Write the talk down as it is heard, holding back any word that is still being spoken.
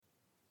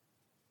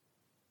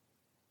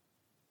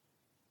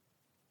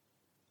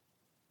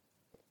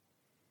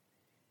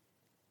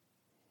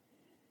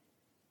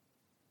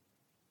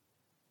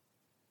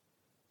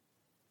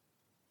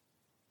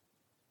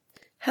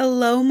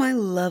Hello, my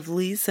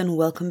lovelies, and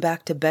welcome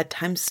back to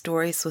Bedtime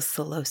Stories with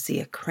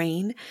Celosia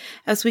Crane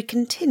as we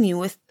continue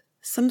with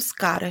some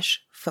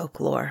Scottish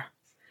folklore.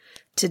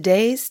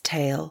 Today's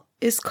tale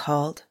is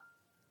called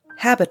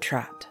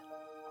Habitrot.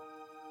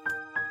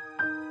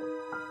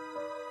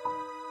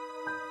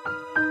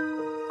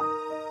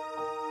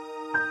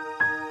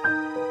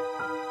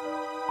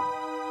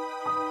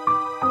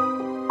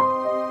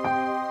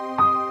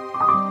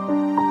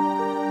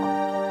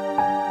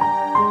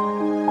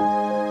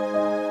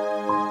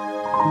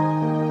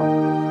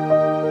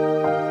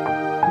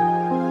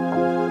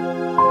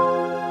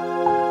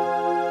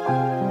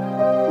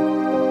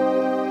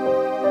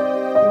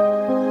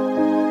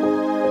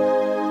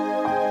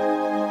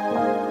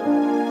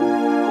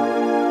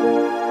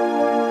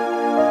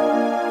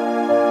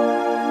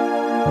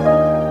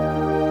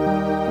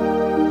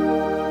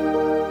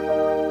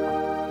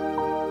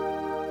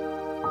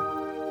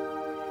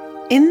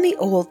 In the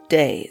old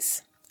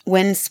days,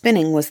 when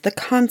spinning was the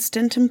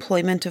constant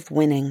employment of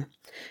winning,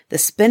 the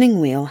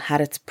spinning wheel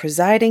had its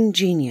presiding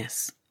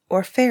genius,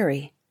 or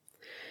fairy.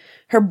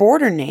 Her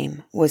border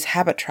name was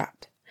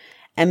Habitrot,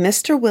 and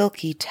Mr.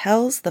 Wilkie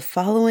tells the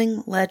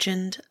following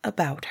legend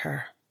about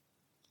her.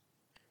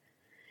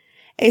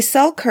 A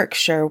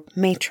Selkirkshire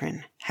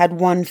matron had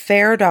one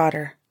fair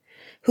daughter,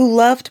 who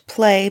loved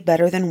play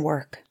better than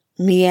work,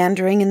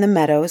 meandering in the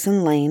meadows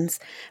and lanes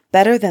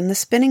better than the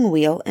spinning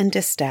wheel and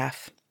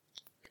distaff.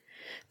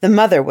 The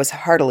mother was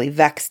heartily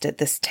vexed at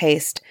this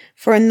taste,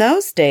 for in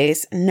those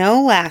days no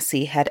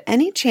lassie had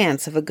any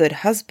chance of a good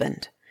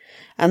husband,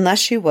 unless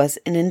she was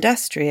an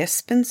industrious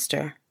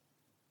spinster.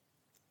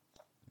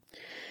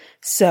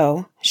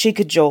 So she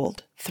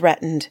cajoled,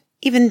 threatened,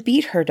 even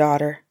beat her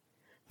daughter,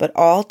 but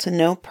all to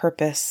no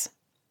purpose.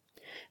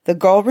 The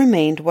girl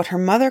remained what her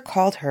mother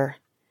called her,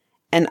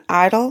 an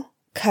idle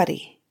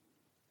cuddy.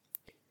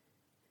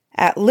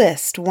 At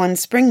list one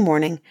spring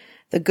morning,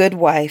 the good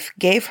wife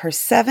gave her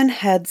 7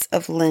 heads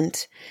of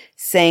lint,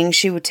 saying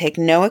she would take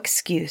no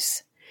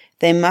excuse.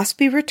 They must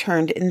be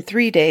returned in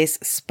 3 days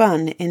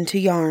spun into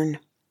yarn.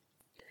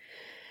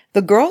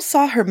 The girl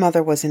saw her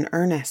mother was in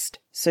earnest,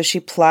 so she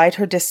plied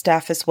her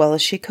distaff as well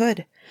as she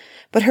could,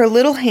 but her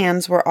little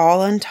hands were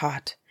all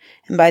untaught,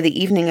 and by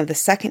the evening of the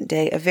 2nd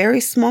day a very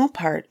small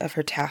part of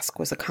her task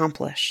was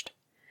accomplished.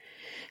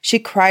 She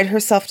cried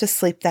herself to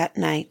sleep that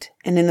night,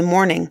 and in the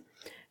morning,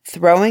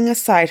 throwing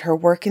aside her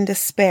work in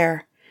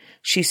despair,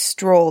 she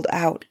strolled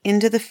out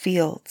into the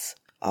fields,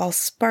 all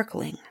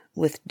sparkling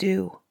with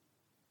dew.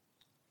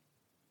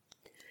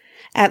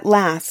 At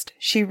last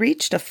she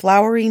reached a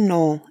flowery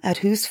knoll at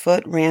whose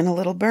foot ran a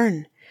little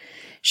burn,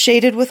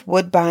 shaded with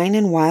woodbine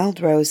and wild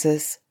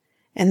roses,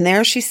 and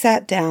there she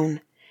sat down,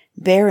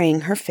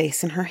 burying her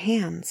face in her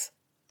hands.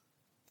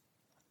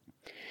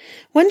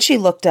 When she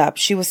looked up,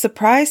 she was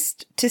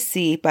surprised to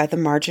see by the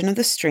margin of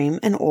the stream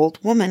an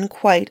old woman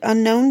quite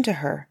unknown to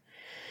her,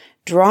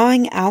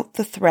 drawing out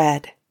the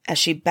thread as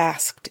she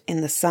basked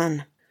in the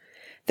sun.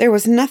 There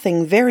was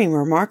nothing very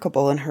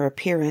remarkable in her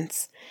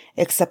appearance,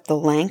 except the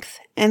length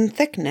and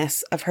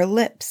thickness of her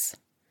lips.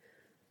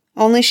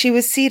 Only she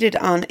was seated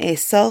on a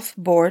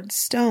self-bored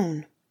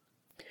stone.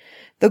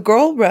 The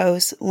girl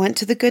rose, went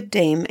to the good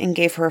dame, and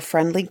gave her a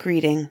friendly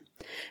greeting,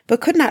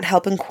 but could not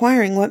help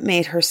inquiring what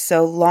made her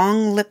so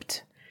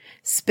long-lipped.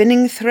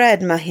 "Spinning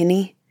thread, my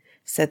hinny,"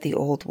 said the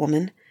old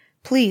woman,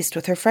 pleased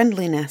with her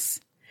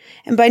friendliness,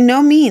 and by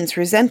no means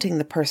resenting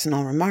the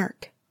personal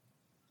remark.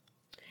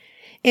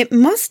 It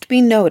must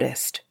be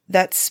noticed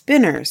that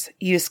spinners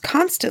used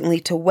constantly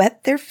to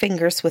wet their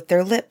fingers with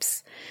their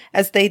lips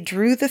as they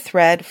drew the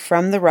thread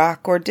from the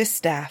rock or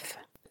distaff.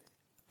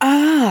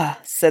 "Ah,"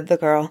 said the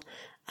girl,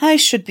 "I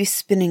should be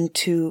spinning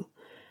too,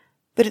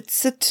 but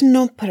it's to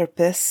no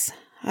purpose.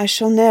 I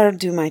shall ne'er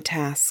do my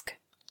task."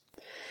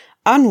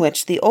 On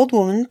which the old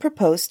woman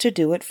proposed to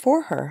do it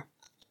for her.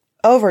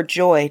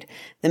 Overjoyed,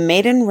 the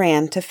maiden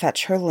ran to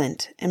fetch her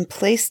lint and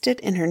placed it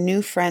in her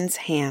new friend's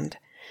hand,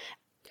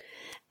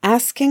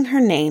 asking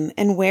her name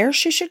and where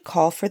she should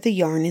call for the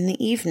yarn in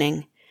the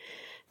evening.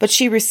 But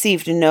she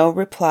received no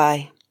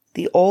reply.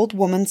 The old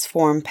woman's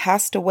form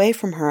passed away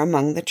from her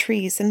among the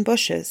trees and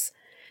bushes,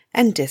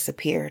 and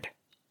disappeared.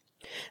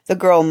 The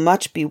girl,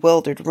 much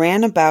bewildered,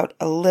 ran about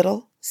a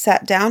little,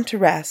 sat down to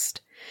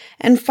rest,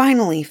 and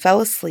finally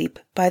fell asleep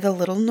by the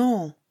little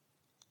knoll.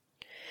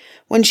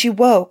 When she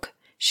woke,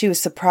 she was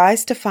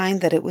surprised to find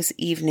that it was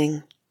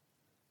evening.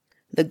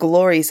 The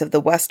glories of the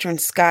western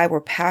sky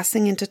were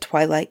passing into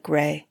twilight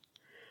gray.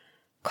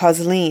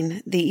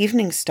 Cosleen, the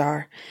evening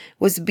star,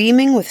 was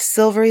beaming with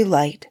silvery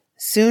light,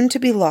 soon to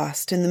be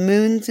lost in the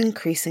moon's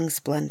increasing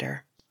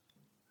splendor.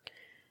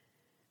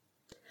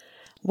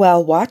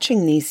 While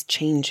watching these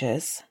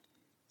changes,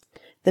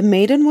 the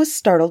maiden was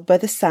startled by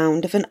the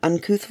sound of an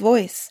uncouth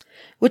voice,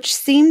 which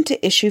seemed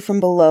to issue from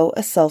below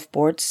a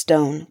self-bored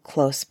stone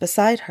close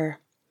beside her.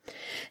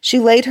 She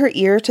laid her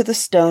ear to the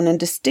stone and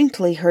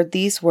distinctly heard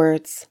these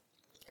words,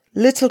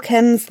 "Little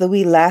kens the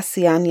wee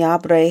lassie on yon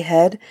brae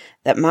head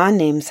that my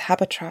name's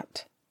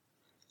Habitrot."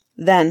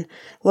 Then,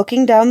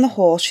 looking down the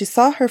hole, she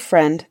saw her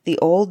friend, the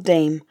old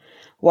dame,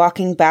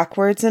 walking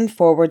backwards and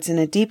forwards in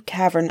a deep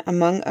cavern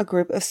among a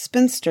group of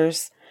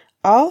spinsters,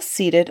 all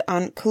seated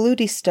on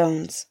colludi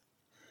stones,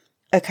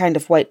 a kind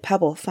of white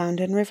pebble found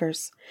in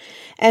rivers,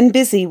 and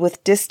busy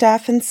with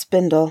distaff and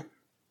spindle.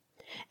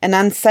 An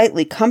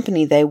unsightly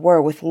company they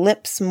were, with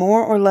lips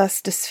more or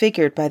less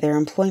disfigured by their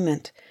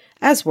employment,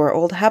 as were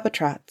old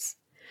Habitrot's.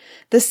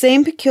 The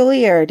same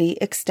peculiarity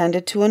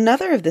extended to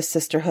another of the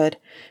sisterhood,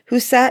 who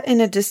sat in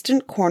a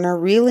distant corner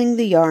reeling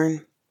the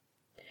yarn.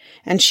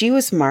 And she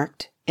was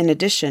marked, in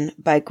addition,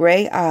 by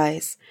grey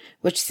eyes,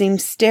 which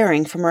seemed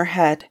staring from her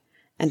head,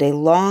 and a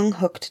long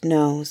hooked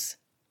nose.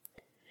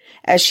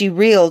 As she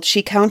reeled,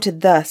 she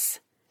counted thus: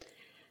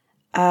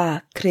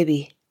 "Ah,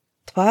 cribby,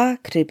 twa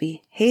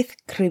cribby, haith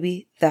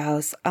cribby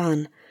thou's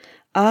an.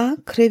 Ah,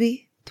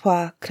 cribby,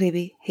 twa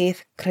cribby,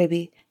 haith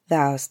cribby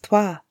thou's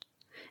twa,"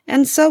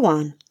 and so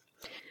on.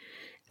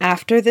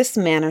 After this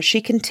manner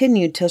she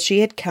continued till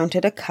she had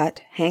counted a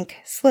cut, hank,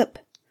 slip,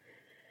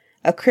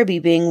 a cribby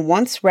being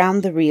once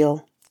round the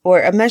reel,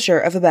 or a measure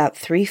of about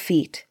 3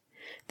 feet,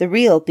 the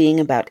reel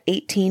being about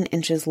 18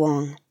 inches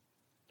long.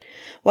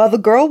 While the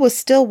girl was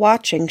still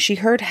watching, she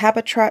heard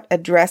Habitrot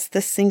address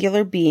this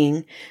singular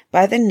being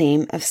by the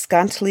name of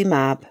Scantlie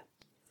Mab,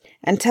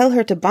 and tell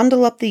her to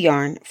bundle up the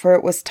yarn, for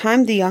it was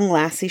time the young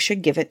lassie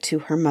should give it to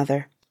her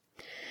mother.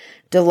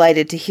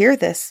 Delighted to hear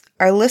this,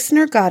 our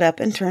listener got up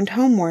and turned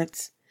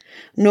homewards,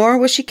 nor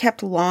was she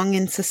kept long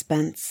in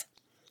suspense.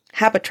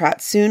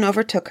 Habitrot soon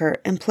overtook her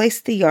and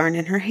placed the yarn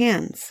in her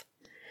hands.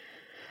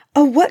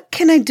 "Oh, what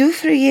can I do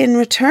for ye in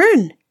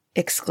return?"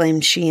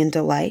 exclaimed she in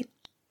delight.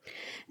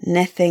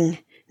 "Naething,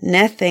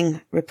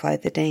 naething,"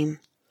 replied the dame.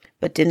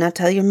 "But dinna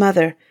tell your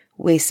mother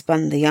we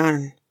spun the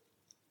yarn."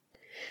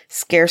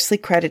 Scarcely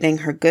crediting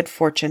her good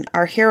fortune,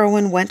 our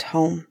heroine went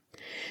home,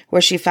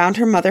 where she found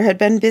her mother had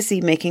been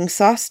busy making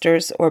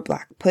sausters or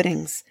black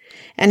puddings,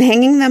 and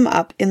hanging them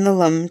up in the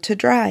loom to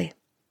dry,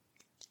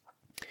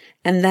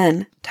 and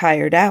then,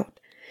 tired out,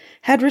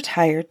 had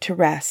retired to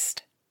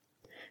rest.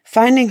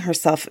 Finding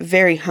herself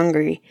very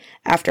hungry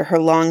after her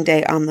long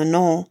day on the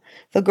knoll,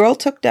 the girl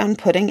took down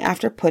pudding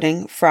after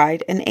pudding,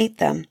 fried and ate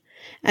them,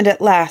 and at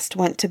last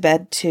went to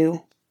bed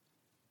too.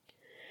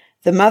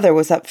 The mother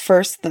was up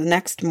first the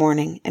next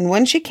morning, and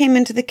when she came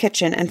into the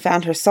kitchen and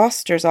found her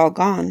sausters all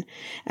gone,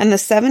 and the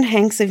 7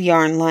 hanks of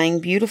yarn lying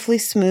beautifully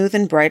smooth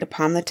and bright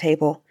upon the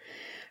table,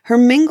 her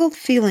mingled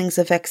feelings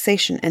of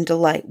vexation and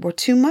delight were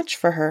too much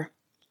for her.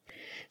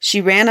 She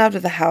ran out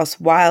of the house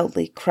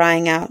wildly,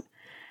 crying out,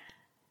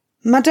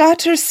 "My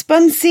daughter's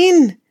spun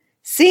seen!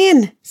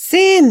 Seen!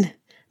 Seen!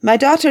 My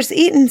daughter's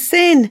eaten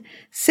seen!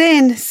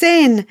 Seen!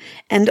 Seen!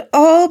 And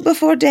all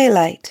before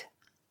daylight!"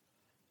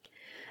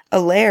 A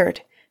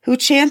laird, who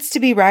chanced to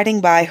be riding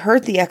by,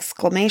 heard the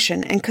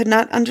exclamation and could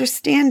not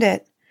understand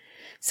it.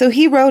 So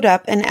he rode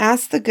up and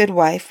asked the good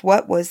wife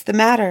what was the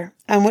matter,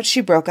 on which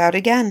she broke out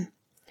again.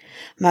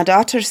 "My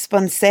daughter's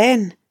spun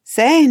sain,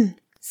 sain,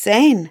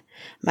 sain.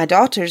 My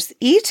daughter's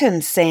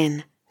eaten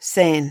sain,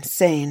 sain,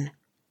 sain."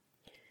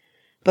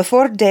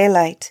 Before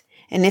daylight,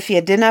 and if ye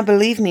dinna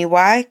believe me,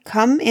 why,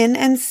 come in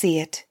and see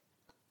it.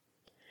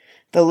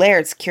 The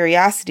laird's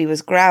curiosity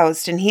was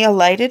roused, and he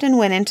alighted and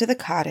went into the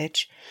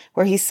cottage,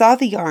 where he saw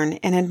the yarn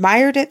and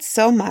admired it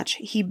so much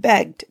he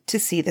begged to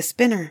see the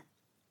spinner.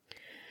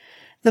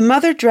 The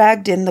mother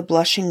dragged in the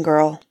blushing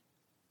girl.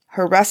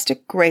 Her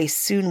rustic grace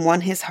soon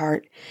won his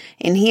heart,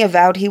 and he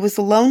avowed he was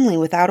lonely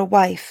without a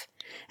wife,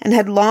 and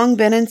had long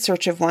been in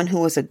search of one who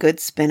was a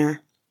good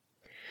spinner.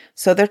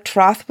 So their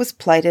troth was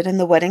plighted, and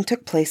the wedding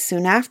took place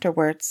soon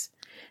afterwards,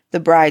 the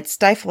bride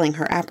stifling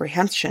her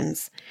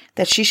apprehensions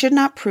that she should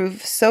not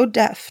prove so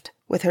deft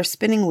with her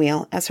spinning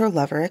wheel as her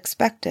lover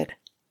expected.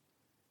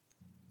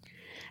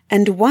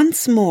 And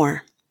once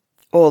more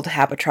old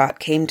Habitrot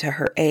came to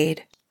her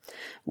aid.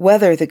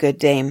 Whether the good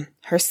dame,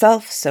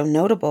 herself so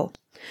notable,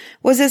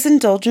 was as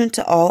indulgent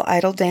to all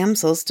idle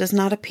damsels does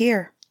not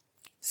appear.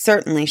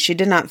 Certainly she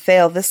did not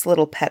fail this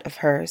little pet of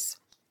hers.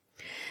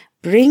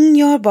 "Bring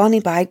your bonny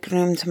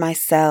bridegroom to my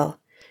cell,"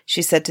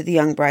 she said to the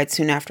young bride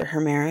soon after her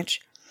marriage.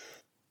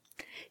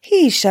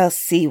 "He shall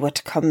see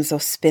what comes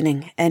of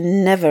spinning,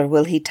 and never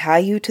will he tie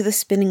you to the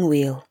spinning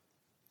wheel."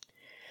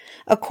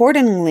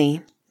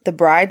 Accordingly, the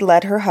bride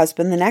led her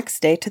husband the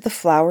next day to the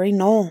flowery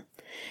knoll,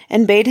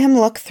 and bade him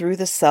look through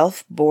the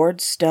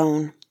self-bored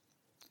stone.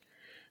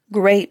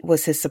 Great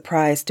was his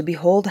surprise to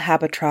behold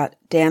Habitrot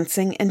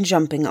dancing and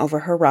jumping over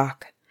her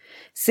rock,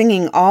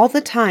 singing all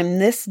the time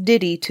this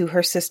ditty to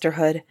her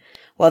sisterhood,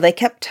 while they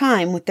kept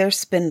time with their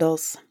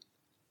spindles.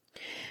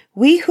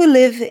 "We who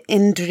live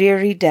in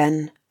dreary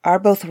den are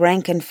both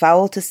rank and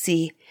foul to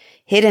see,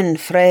 hidden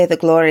frae the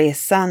glorious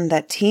sun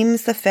that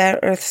teems the fair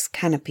earth's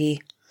canopy.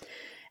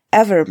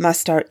 Ever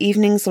must our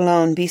evenings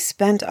alone be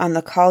spent on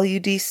the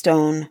colludi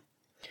stone,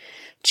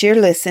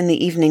 cheerless in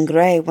the evening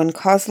grey when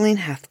Cosline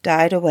hath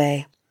died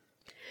away.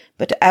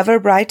 But ever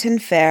bright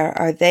and fair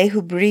are they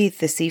who breathe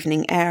this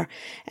evening air,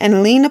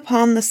 and lean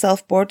upon the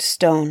self-bored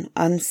stone,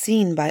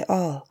 unseen by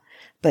all,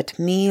 but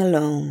me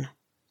alone."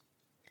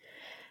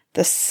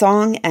 The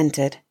song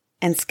ended,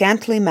 and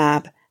Scantlie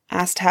Mab,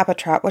 asked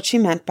Habitrot what she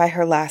meant by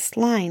her last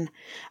line,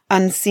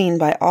 unseen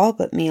by all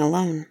but me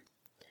alone.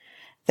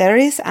 "There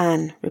is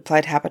Anne,"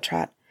 replied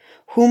Habitrot,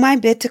 "whom I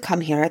bid to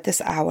come here at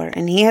this hour,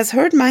 and he has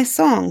heard my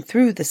song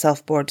through the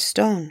self-bored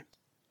stone."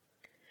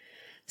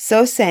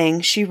 So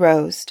saying, she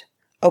rose,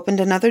 opened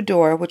another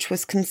door which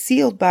was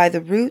concealed by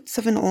the roots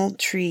of an old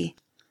tree,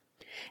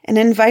 and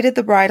invited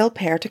the bridal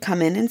pair to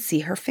come in and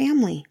see her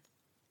family.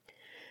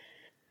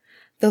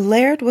 The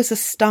laird was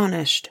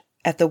astonished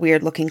at the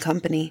weird-looking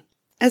company,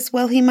 as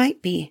well he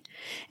might be,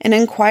 and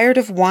inquired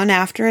of one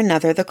after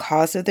another the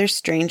cause of their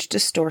strange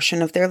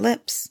distortion of their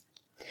lips.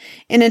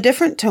 In a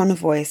different tone of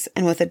voice,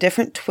 and with a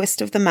different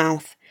twist of the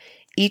mouth,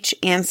 each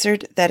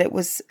answered that it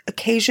was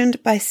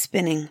occasioned by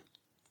spinning.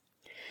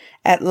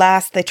 At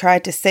last they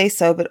tried to say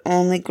so, but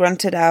only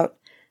grunted out,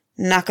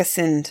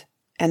 "Nakasind,"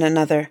 and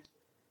another,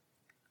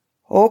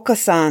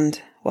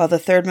 "Okasand," while the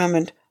third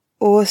murmured,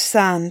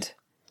 "Osand."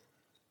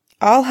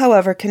 All,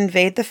 however,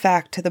 conveyed the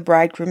fact to the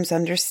bridegroom's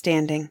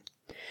understanding,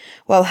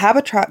 while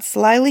Habitrot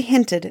slyly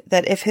hinted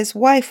that if his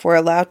wife were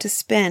allowed to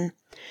spin,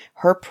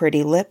 her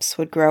pretty lips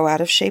would grow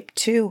out of shape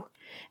too,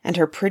 and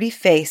her pretty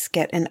face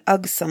get an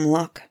ugsome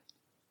look.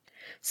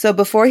 So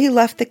before he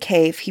left the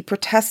cave, he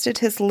protested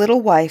his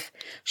little wife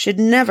should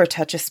never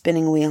touch a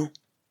spinning wheel,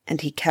 and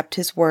he kept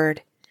his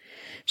word.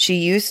 She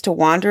used to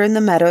wander in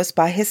the meadows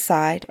by his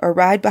side, or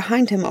ride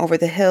behind him over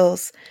the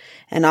hills,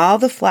 and all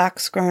the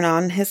flax grown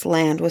on his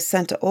land was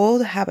sent to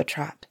old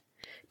Habitrot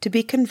to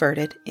be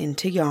converted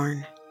into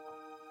yarn.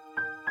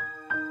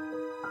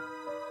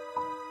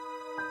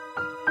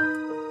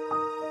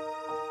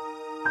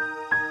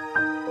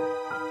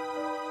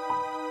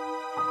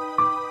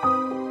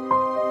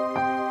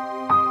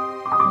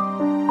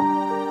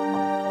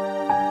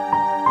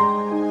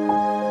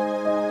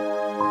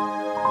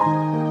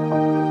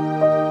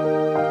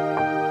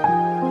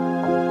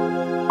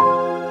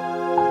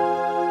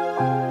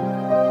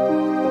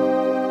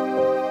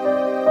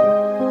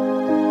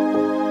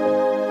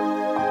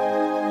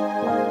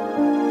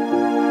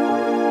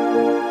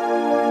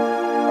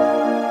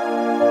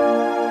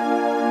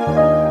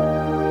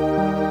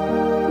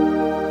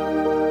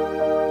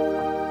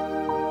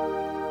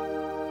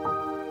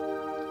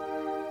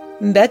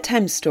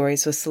 Bedtime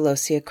Stories with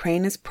Celosia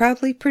Crane is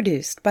proudly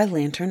produced by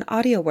Lantern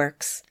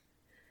AudioWorks.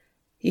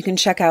 You can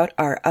check out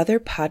our other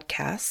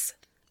podcasts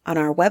on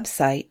our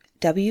website,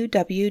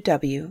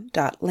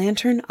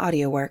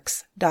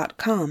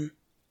 www.lanternaudioworks.com.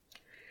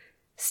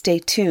 Stay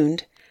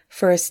tuned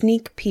for a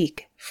sneak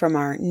peek from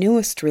our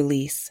newest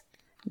release,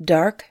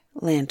 Dark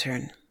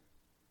Lantern.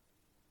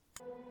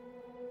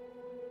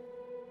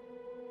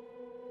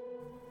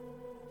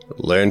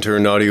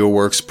 Lantern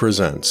AudioWorks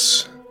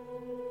presents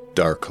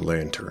Dark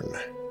Lantern.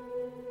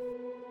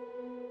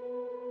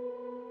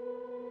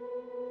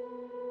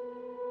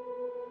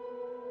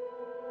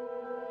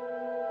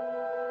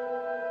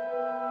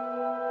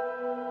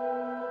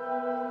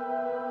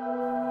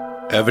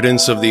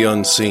 Evidence of the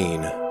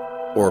unseen,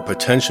 or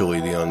potentially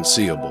the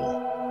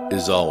unseeable,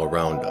 is all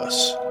around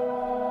us.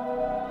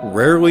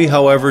 Rarely,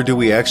 however, do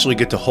we actually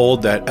get to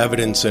hold that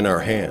evidence in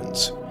our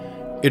hands.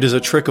 It is a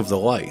trick of the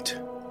light,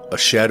 a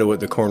shadow at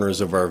the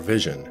corners of our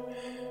vision,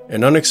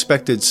 an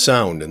unexpected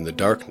sound in the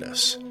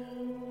darkness.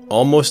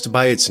 Almost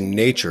by its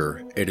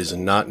nature, it is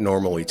not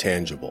normally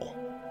tangible.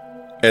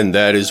 And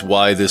that is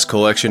why this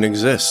collection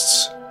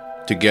exists,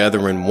 to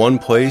gather in one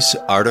place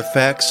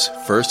artifacts,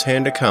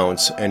 first-hand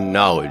accounts, and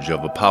knowledge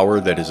of a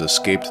power that has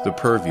escaped the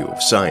purview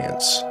of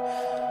science.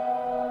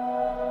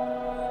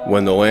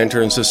 When the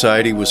Lantern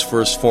Society was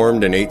first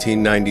formed in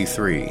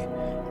 1893,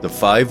 the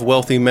 5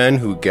 wealthy men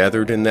who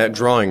gathered in that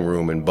drawing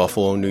room in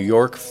Buffalo, New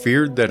York,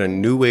 feared that a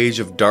new age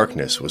of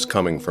darkness was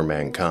coming for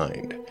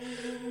mankind.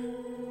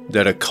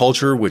 That a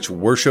culture which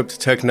worshipped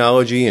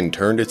technology and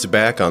turned its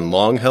back on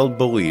long-held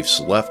beliefs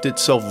left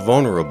itself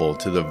vulnerable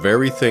to the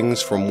very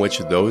things from which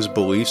those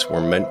beliefs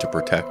were meant to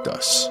protect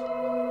us.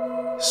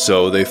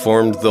 So they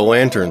formed the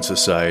Lantern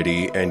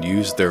Society and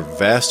used their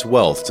vast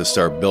wealth to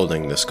start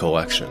building this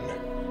collection,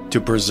 to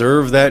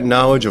preserve that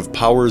knowledge of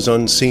powers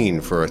unseen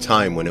for a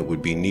time when it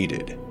would be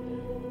needed.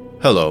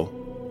 Hello,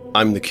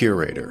 I'm the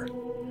curator.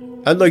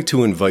 I'd like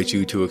to invite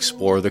you to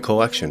explore the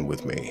collection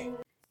with me.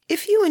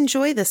 If you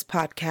enjoy this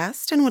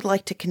podcast and would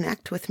like to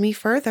connect with me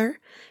further,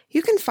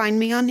 you can find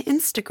me on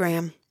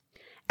Instagram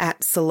at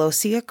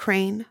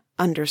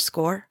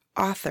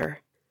CelosiaCrane_author.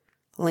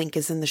 Link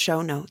is in the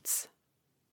show notes.